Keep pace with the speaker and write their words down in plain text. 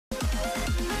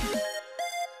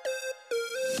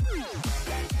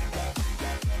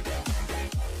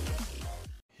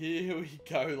Here we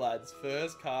go, lads.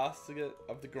 First cast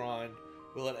of the grind.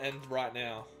 Will it end right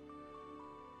now?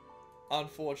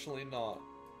 Unfortunately not.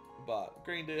 But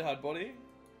green deer hide body.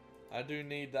 I do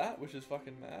need that, which is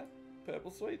fucking mad.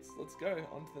 Purple sweets. Let's go.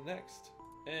 On to the next.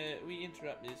 We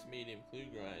interrupt this medium clue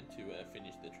grind to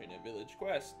finish the Trino Village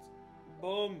quest.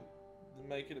 Boom.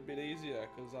 Make it a bit easier,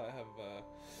 because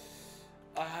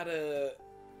I had a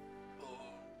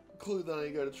clue that I need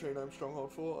to go to Trino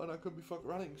Stronghold for, and I couldn't be fucking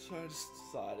running, so I just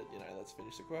decided, you know, let's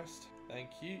finish the quest.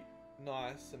 Thank you.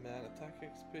 Nice amount of attack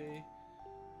XP. Did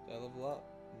I level up?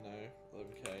 No,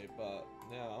 11k, but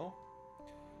now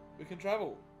we can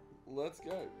travel. Let's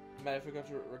go. May have forgot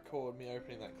to record me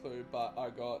opening that clue, but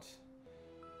I got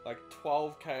like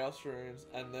 12 chaos runes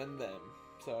and then them.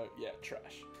 So yeah,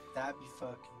 trash. That'd be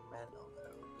fucking mental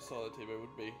though. Solid TV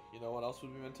would be. You know what else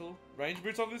would be mental? Range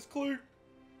boots on this clue.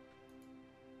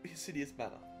 Insidious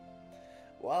banner.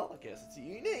 Well, I guess it's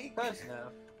unique. Close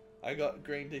enough. I got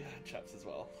green D chaps as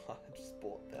well. I just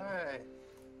bought them. Alright.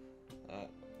 Alright,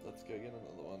 let's go get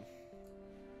another one.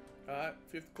 Alright,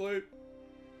 fifth clue.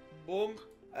 Boom.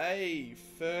 Hey,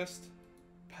 first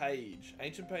page.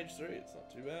 Ancient page 3, it's not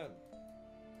too bad.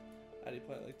 How do you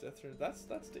play it like Death Rune? That's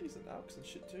decent. Alks and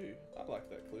shit too. I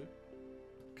like that clue.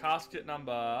 Casket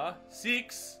number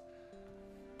 6.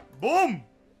 Boom!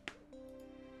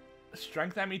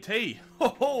 Strength MET.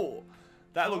 Ho!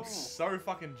 That looks so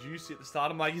fucking juicy at the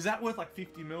start. I'm like, is that worth like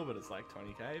 50 mil? But it's like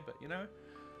 20k. But you know,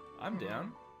 I'm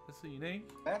down. That's a unique.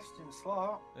 Best in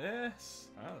slot. Yes.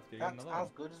 Alright, let's get That's another as one.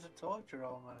 good as a torture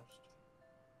almost.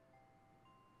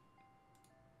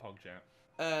 PogChamp.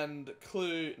 And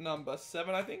clue number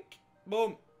 7, I think.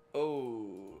 Boom.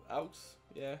 Oh, Alks.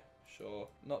 Yeah, sure.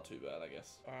 Not too bad, I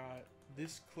guess. Alright,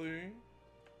 this clue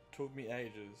took me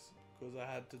ages because I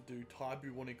had to do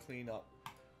Taibu cleanup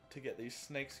to get these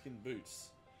snakeskin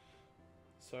boots.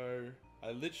 So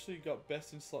I literally got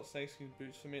best in slot snakeskin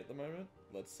boots for me at the moment.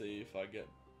 Let's see if I get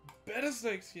better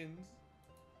snakeskins.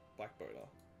 Black Boda.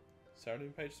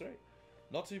 Serenity page 3.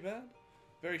 Not too bad.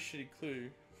 Very shitty clue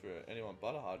for anyone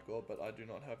but a hardcore, but I do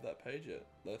not have that page yet.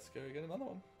 Let's go get another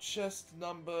one. Chest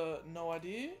number, no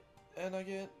idea, and I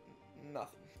get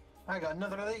nothing. I got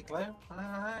another elite clue.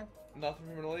 Nothing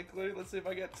from an elite clue. Let's see if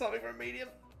I get something from medium.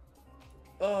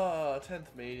 Oh,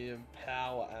 10th medium,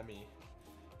 power Ami.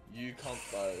 You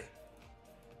combo.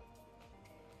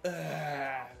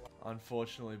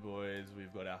 Unfortunately, boys,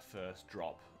 we've got our first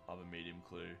drop of a medium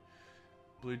clue.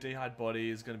 Blue D-hide body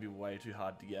is going to be way too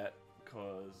hard to get.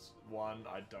 Because, one,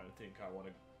 I don't think I want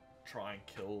to try and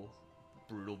kill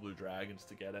brutal blue dragons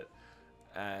to get it.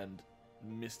 And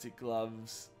Mystic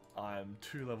Gloves, I'm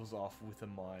 2 levels off with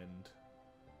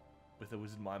a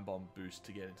Wizard Mind Bomb boost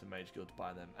to get into Mage Guild to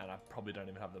buy them. And I probably don't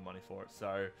even have the money for it.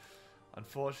 So,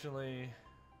 unfortunately,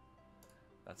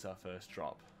 that's our first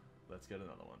drop. Let's get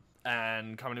another one.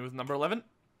 And coming in with number 11.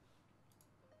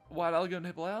 White Elegant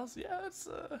Hippo Owls. Yeah, it's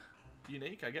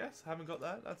unique, I guess. Haven't got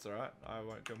that. That's alright. I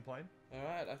won't complain.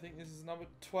 Alright, I think this is number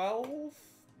 12.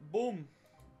 Boom.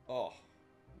 Oh,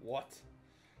 what?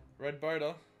 Red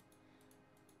Boda.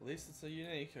 At least it's a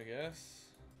unique, I guess.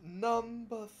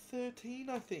 Number 13,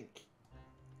 I think.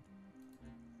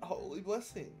 Holy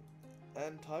Blessing.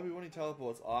 And Taibu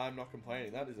teleports. I'm not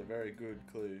complaining. That is a very good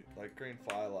clue. Like, green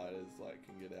firelighters, like,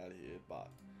 can get out of here, but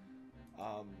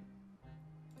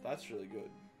that's really good.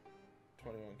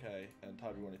 21k, and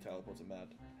Taibu teleports are mad.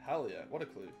 Hell yeah, what a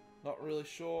clue. Not really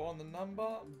sure on the number,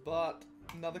 but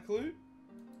another clue.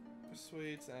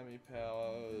 Sweets, Ami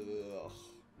power, ugh,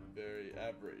 very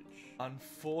average.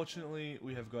 Unfortunately,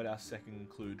 we have got our second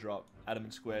clue drop.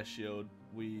 Adamant Square Shield.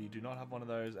 We do not have one of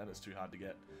those, and it's too hard to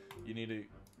get. You need to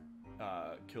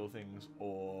kill things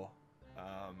or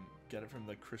get it from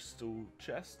the crystal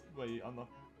chest, where you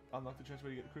unlock the chest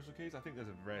where you get the crystal keys. I think there's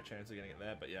a rare chance of getting it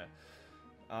there, but yeah.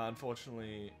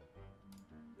 Unfortunately,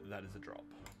 that is a drop.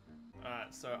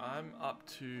 Alright, so I'm up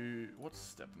to... what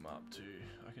step am I up to?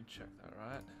 I can check that,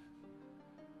 right?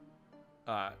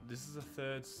 Alright, this is the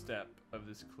 3rd step of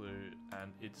this clue,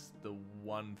 and it's the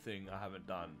one thing I haven't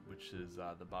done, which is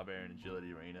the Barbarian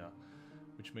Agility Arena,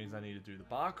 which means I need to do the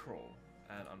bar crawl.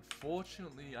 And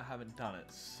unfortunately, I haven't done it,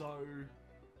 so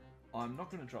I'm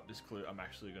not going to drop this clue. I'm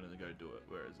actually going to go do it.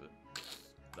 Where is it?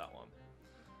 That one.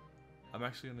 I'm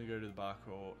actually going to go to the bar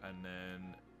crawl, and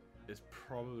then it's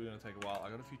probably going to take a while. I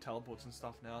got a few teleports and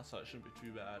stuff now, so it shouldn't be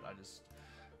too bad.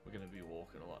 We're going to be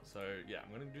walking a lot. So yeah,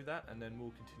 I'm going to do that, and then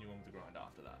we'll continue on with the grind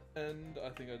after that. And I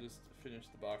think I just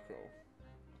finished the bar crawl,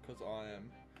 because I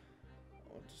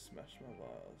want to smash my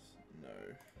vials. No,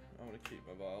 I want to keep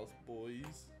my vials,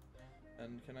 boys.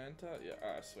 And can I enter? Yeah,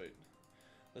 alright, sweet.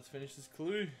 Let's finish this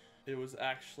clue. It was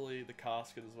actually the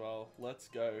casket as well. Let's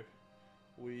go.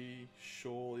 We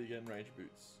surely get ranger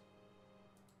boots.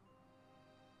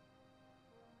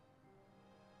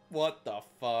 What the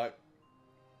fuck?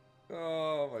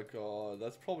 Oh my god,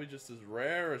 that's probably just as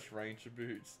rare as ranger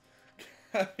boots.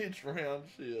 Cabbage round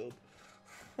shield.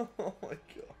 Oh my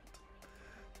god.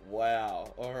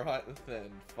 Wow. Alright then,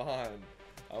 fine.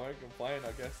 I won't complain.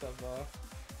 I guess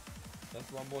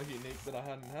that's one more unique that I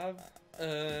hadn't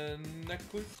have. Next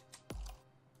clue.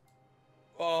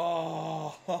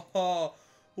 Oh,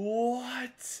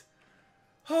 what?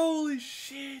 Holy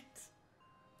shit!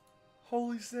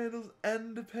 Holy sandals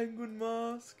and a penguin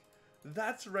mask.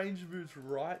 That's ranger boots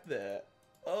right there.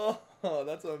 Oh,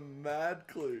 that's a mad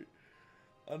clue.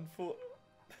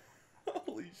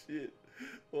 Holy shit.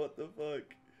 What the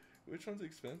fuck? Which one's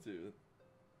expensive?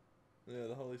 Yeah,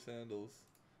 the holy sandals.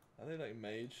 Are they like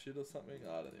made shit or something?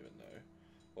 I don't even know.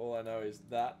 All I know is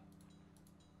that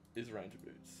is ranger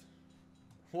boots.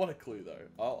 What a clue though.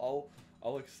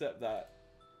 I'll accept that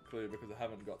clue because I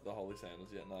haven't got the holy sandals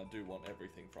yet and I do want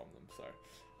everything from them. So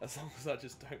as long as I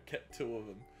just don't get 2 of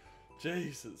them.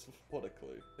 Jesus, what a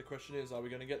clue. The question is, are we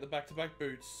going to get the back-to-back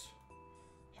boots?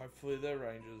 Hopefully they're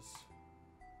rangers.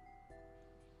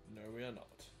 No, we are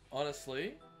not.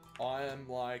 Honestly, I am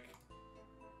like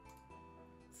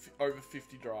over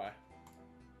 50 dry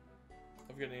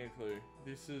of getting a clue.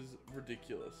 This is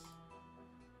ridiculous.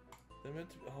 They're meant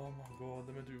to be, oh my god,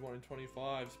 they're meant to be 1 in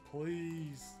 25s.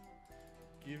 Please,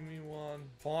 give me one.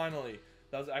 Finally,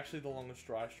 that was actually the longest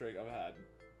dry streak I've had.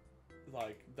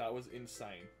 Like, that was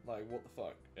insane. Like, what the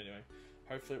fuck? Anyway,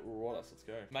 hopefully it will reward us. Let's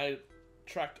go.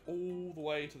 Tracked all the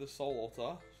way to the soul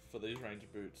altar for these ranger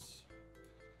boots.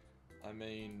 I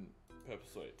mean, purple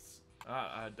sweets.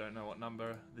 I don't know what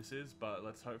number this is, but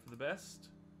let's hope for the best.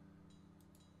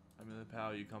 I'm in the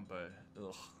power you compo.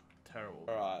 Ugh, terrible.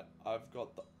 Alright, I've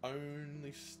got the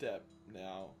only step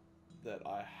now that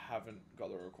I haven't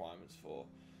got the requirements for.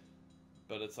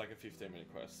 But it's like a 15-minute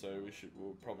quest, so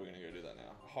we're probably going to go do that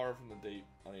now. Horror from the Deep,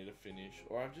 I need to finish.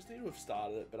 Or I just need to have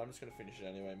started it, but I'm just going to finish it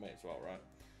anyway, may as well, right?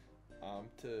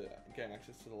 To gain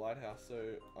access to the lighthouse, so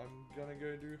I'm going to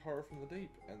go do Horror from the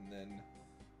Deep, and then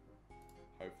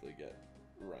hopefully get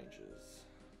Rangers.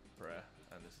 Prayer,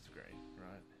 and this is green,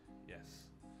 right? Yes.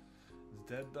 It's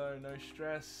dead though, no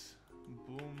stress.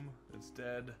 Boom, it's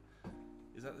dead.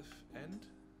 Is that the end?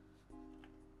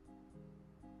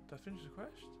 Did I finish the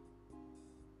quest?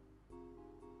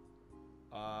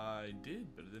 I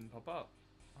did, but it didn't pop up.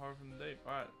 Horror from the Deep.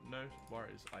 Alright, no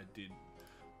worries. I did.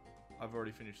 I've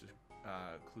already finished this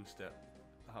clue step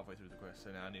halfway through the quest,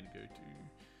 so now I need to go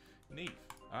to Neve.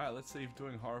 Alright, let's see if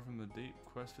doing Horror from the Deep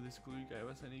quest for this clue gave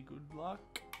us any good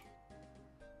luck.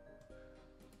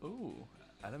 Ooh,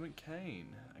 Adamant Cane.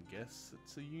 I guess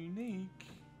it's a unique.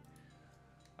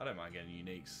 I don't mind getting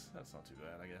uniques. That's not too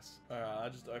bad, I guess. Alright, I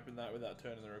just opened that without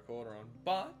turning the recorder on,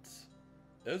 but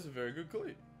it was a very good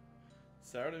clue.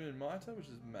 Saradim in Mitre, which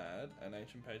is mad, and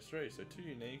Ancient Page 3. So 2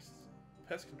 uniques,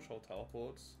 Pest Control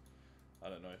Teleports. I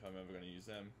don't know if I'm ever going to use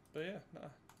them. But yeah, nah,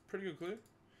 pretty good clue.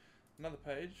 Another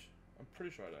page. I'm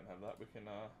pretty sure I don't have that. We can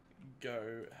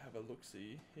go have a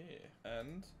look-see here.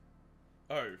 And,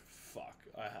 oh fuck,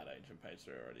 I had Ancient Page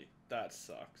 3 already. That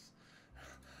sucks.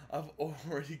 I've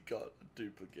already got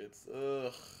duplicates.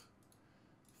 Ugh.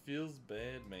 Feels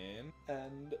bad, man.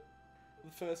 And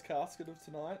the first casket of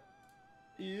tonight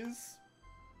is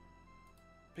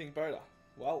Pink Boda.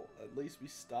 Well, at least we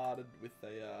started with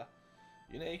a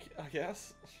unique, I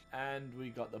guess. And we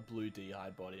got the blue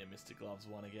D-hide body and Mystic Gloves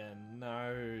one again.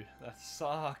 No, that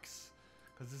sucks.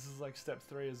 Because this is like step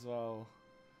 3 as well.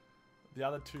 The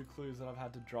other 2 clues that I've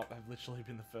had to drop have literally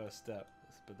been the first step.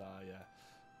 But yeah,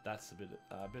 that's a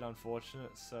bit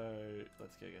unfortunate. So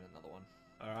let's go get another one.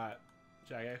 Alright,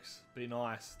 Jagex, be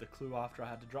nice. The clue after I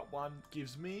had to drop one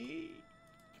gives me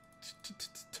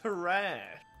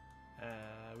trash.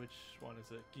 Which one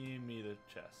is it? Give me the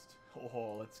chest.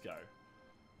 Oh, let's go.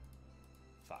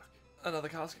 Fuck. Another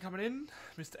casket coming in.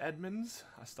 Mr. Edmonds.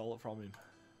 I stole it from him.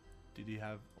 Did he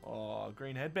have... Oh,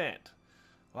 green headband.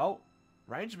 Well,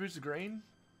 Ranger boots are green.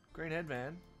 Green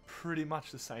headband. Pretty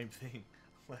much the same thing.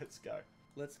 Let's go.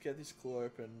 Let's get this clue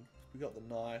open. We got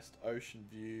the nice ocean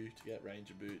view to get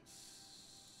Ranger boots.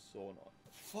 Or not.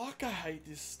 Fuck, I hate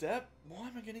this step. Why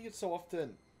am I getting it so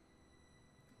often?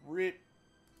 Rip.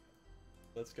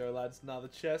 Let's go, lads. Another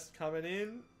chest coming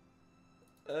in.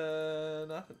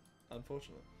 Nothing.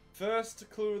 Unfortunately. First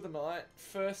clue of the night.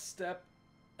 First step.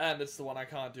 And it's the one I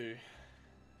can't do.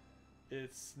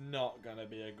 It's not gonna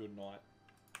be a good night.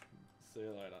 See you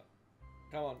later.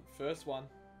 Come on. First one.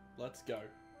 Let's go.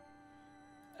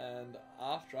 And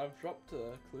after I've dropped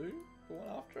a clue, the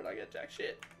one after it, I get jack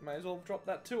shit. May as well drop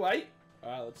that to 8.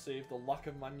 Alright, let's see if the luck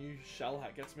of my new shell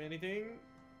hat gets me anything.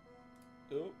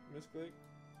 Oh, misclick.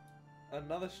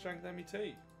 Another strength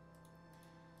MET.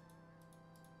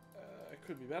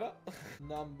 Could be better.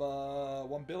 Number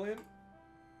 1 billion.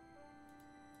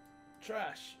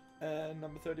 Trash. And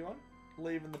number 31.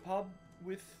 Leaving the pub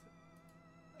with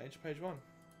Ancient Page 1.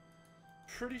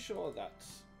 Pretty sure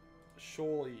that's...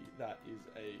 Surely that is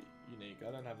a unique.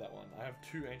 I don't have that one. I have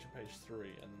 2 Ancient Page 3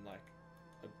 and then like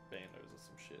a Bandos or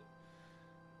some shit.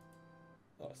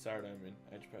 Oh, Saradomin,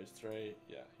 Ancient Page 3.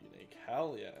 Yeah, unique.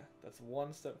 Hell yeah. That's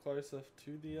one step closer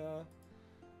to the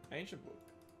Ancient book.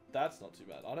 That's not too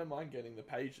bad. I don't mind getting the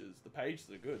pages. The pages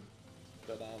are good.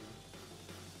 But,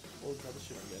 all this other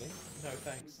shit I'm getting. No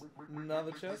thanks.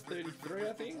 Another chest, 33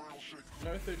 I think?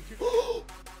 No, 32.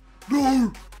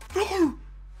 No! No!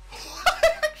 I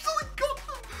actually got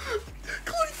them!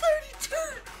 Clue 32!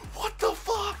 What the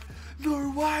fuck? No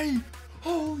way!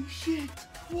 Holy shit!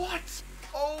 What?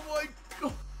 Oh my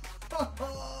god!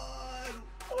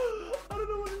 I don't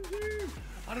know what to do!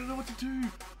 I don't know what to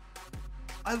do!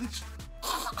 I literally...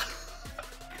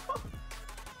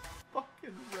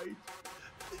 Fucking rage.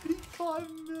 35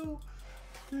 mil.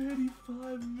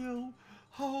 35 mil.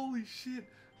 Holy shit.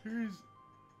 There's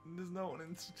no one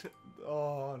in...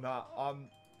 Oh, nah.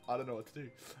 I don't know what to do.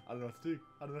 I don't know what to do.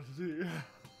 I don't know what to do.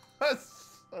 That's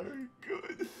so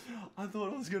good. I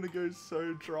thought I was going to go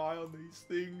so dry on these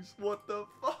things. What the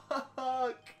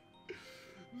fuck?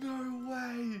 No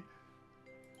way.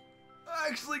 I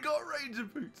actually got Ranger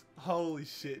Boots. Holy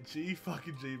shit. G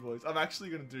fucking G, boys. I'm actually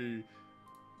going to do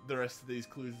the rest of these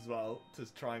clues as well to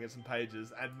try and get some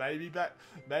pages and maybe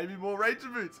more Ranger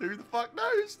Boots. Who the fuck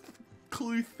knows?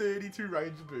 Clue 32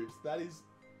 Ranger Boots. That is...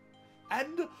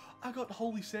 And I got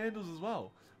Holy Sandals as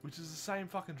well, which is the same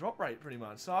fucking drop rate pretty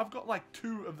much. So I've got like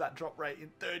 2 of that drop rate in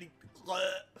 30.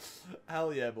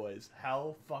 Hell yeah, boys.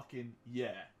 Hell fucking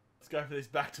yeah. Let's go for these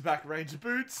back-to-back Ranger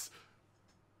Boots.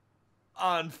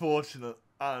 Unfortunate.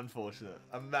 Unfortunate.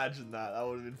 Imagine that. That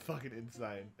would have been fucking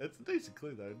insane. It's a decent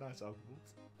clue though. Nice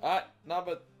alphabets. Alright,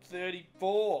 number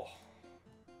 34.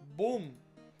 Boom.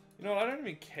 You know what? I don't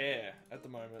even care at the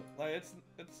moment. Like, it's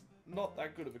not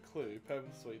that good of a clue.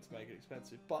 Purple sweets make it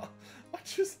expensive, but I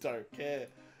just don't care.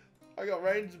 I got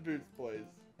Ranger Boots, boys.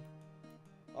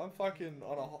 I'm fucking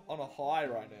on a high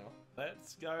right now.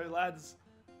 Let's go, lads.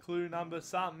 Clue number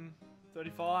something.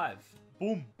 35.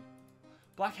 Boom.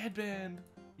 Black headband.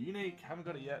 Unique. Haven't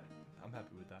got it yet. I'm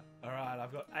happy with that. Alright,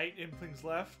 I've got 8 implings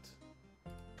left.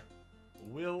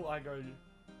 Will I get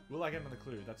another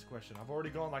clue? That's the question. I've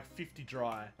already gone like 50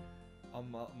 dry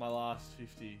on my last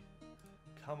 50.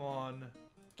 Come on.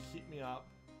 Hit me up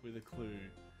with a clue.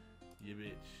 You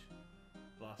bitch.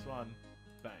 Last one.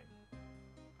 Bang.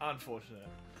 Unfortunate.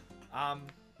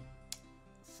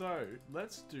 So,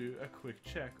 let's do a quick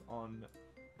check on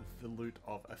the loot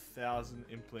of 1,000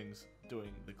 implings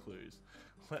doing the clues.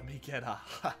 Let me get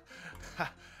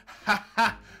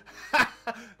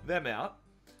them out.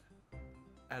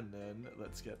 And then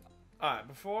let's get... Alright,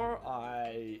 before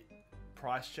I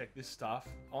price check this stuff,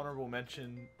 honorable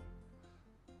mention,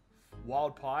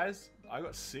 wild pies. I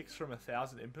got 6 from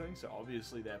 1,000 implings, so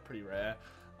obviously they're pretty rare.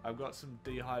 I've got some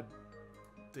dehides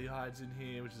in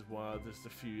here, which is just a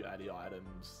few addy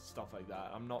items, stuff like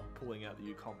that. I'm not pulling out the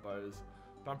U combos,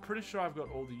 but I'm pretty sure I've got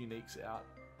all the uniques out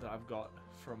that I've got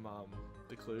from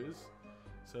the clues.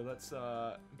 So let's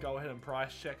go ahead and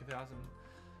price check 1,000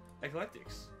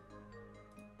 Eclectics.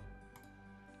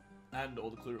 And all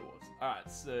the clue rewards. Alright,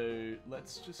 so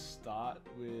let's just start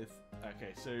with...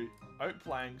 Okay, so oak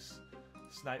planks,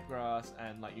 snape grass,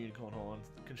 and like unicorn horns,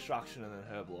 construction, and then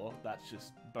herblore. That's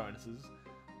just bonuses.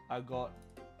 I got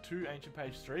 2 ancient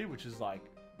page 3, which is like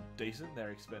decent.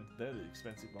 They're the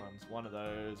expensive ones. One of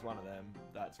those, one of them.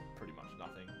 That's pretty much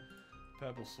nothing.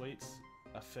 Purple sweets,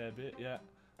 a fair bit, yeah.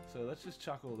 So let's just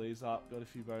chuck all these up. Got a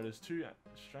few bonus. 2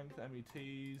 strength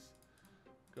METs.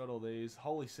 Got all these.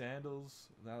 Holy sandals.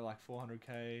 They're like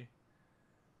 400k.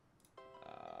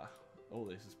 All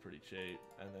this is pretty cheap.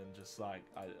 And then just like,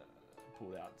 I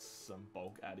pulled out some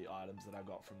bulk addy items that I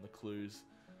got from the clues.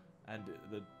 And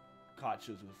the kite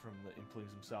shields were from the implings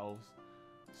themselves.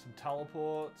 Some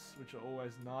teleports, which are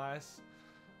always nice.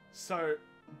 So,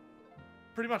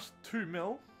 pretty much 2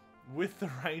 mil with the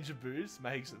Ranger boots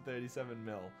makes it 37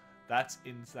 mil. That's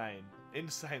insane.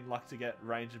 Insane luck to get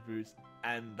Ranger boots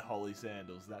and Holy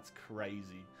Sandals. That's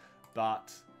crazy.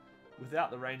 But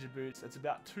without the Ranger boots, it's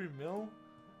about 2 mil.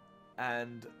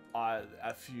 And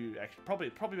a few extra,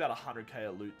 probably about 100k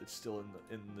of loot that's still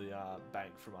in the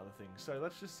bank from other things. So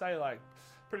let's just say like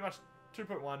pretty much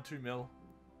 2.1, 2 mil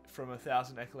from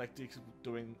 1,000 Eclectics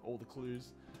doing all the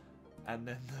clues, and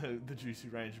then the Juicy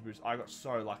Ranger Boots. I got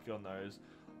so lucky on those.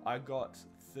 I got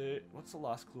what's the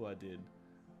last clue I did?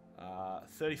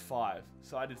 35.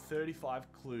 So I did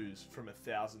 35 clues from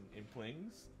 1,000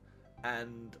 implings,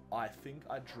 and I think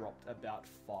I dropped about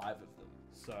 5 of them.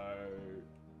 So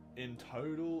in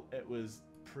total, it was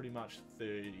pretty much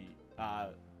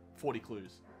 40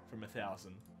 clues from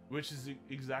 1,000, which is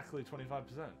exactly 25%.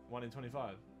 1 in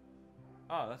 25.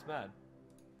 Oh, that's mad.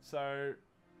 So,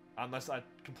 unless I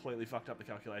completely fucked up the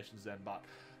calculations then, but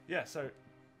yeah, so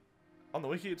on the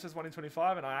wiki it says 1 in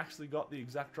 25, and I actually got the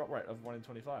exact drop rate of 1 in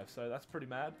 25, so that's pretty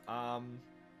mad.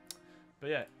 But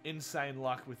yeah, insane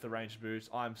luck with the Ranger Boots.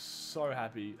 I'm so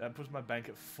happy. That puts my bank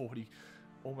at 40,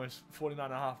 almost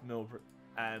 49.5 mil,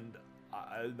 and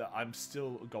I'm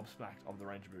still gobsmacked of the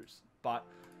Ranger Boots. But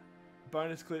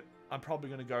bonus clip, I'm probably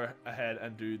going to go ahead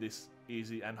and do this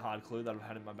easy and hard clue that I've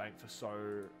had in my bank for so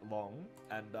long,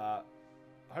 and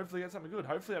hopefully get something good.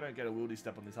 Hopefully I don't get a wildy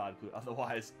step on this hard clue,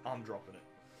 otherwise I'm dropping it.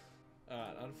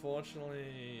 Alright,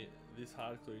 unfortunately this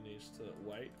hard clue needs to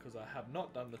wait because I have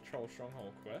not done the Troll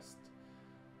Stronghold quest,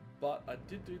 but I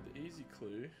did do the easy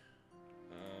clue.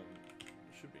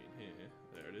 It should be in here.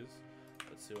 There it is.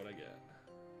 Let's see what I get.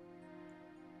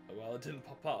 Oh, well, it didn't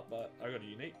pop up, but I got a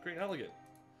unique green elegant.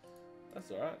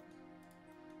 That's alright.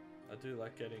 I do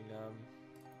like getting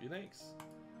uniques.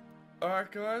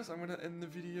 Alright guys, I'm going to end the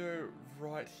video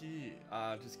right here.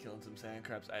 Just killing some sand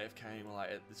crabs AFK while I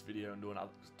edit this video and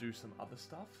do some other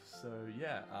stuff. So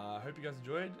yeah, I hope you guys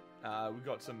enjoyed. We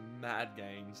got some mad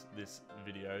gains this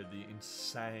video. The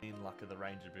insane luck of the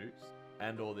Ranger Boots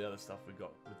and all the other stuff we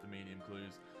got with the medium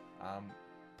clues.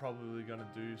 Probably going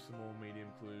to do some more medium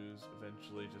clues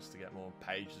eventually just to get more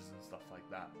pages and stuff like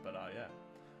that. But yeah.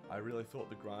 I really thought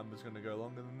the grind was going to go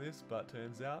longer than this, but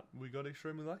turns out we got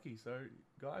extremely lucky. So,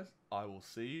 guys, I will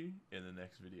see you in the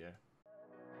next video.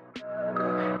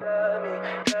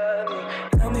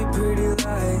 Tell me pretty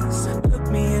lies, look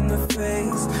me in the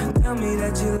face, tell me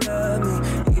that you love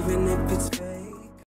me, even if it's fake.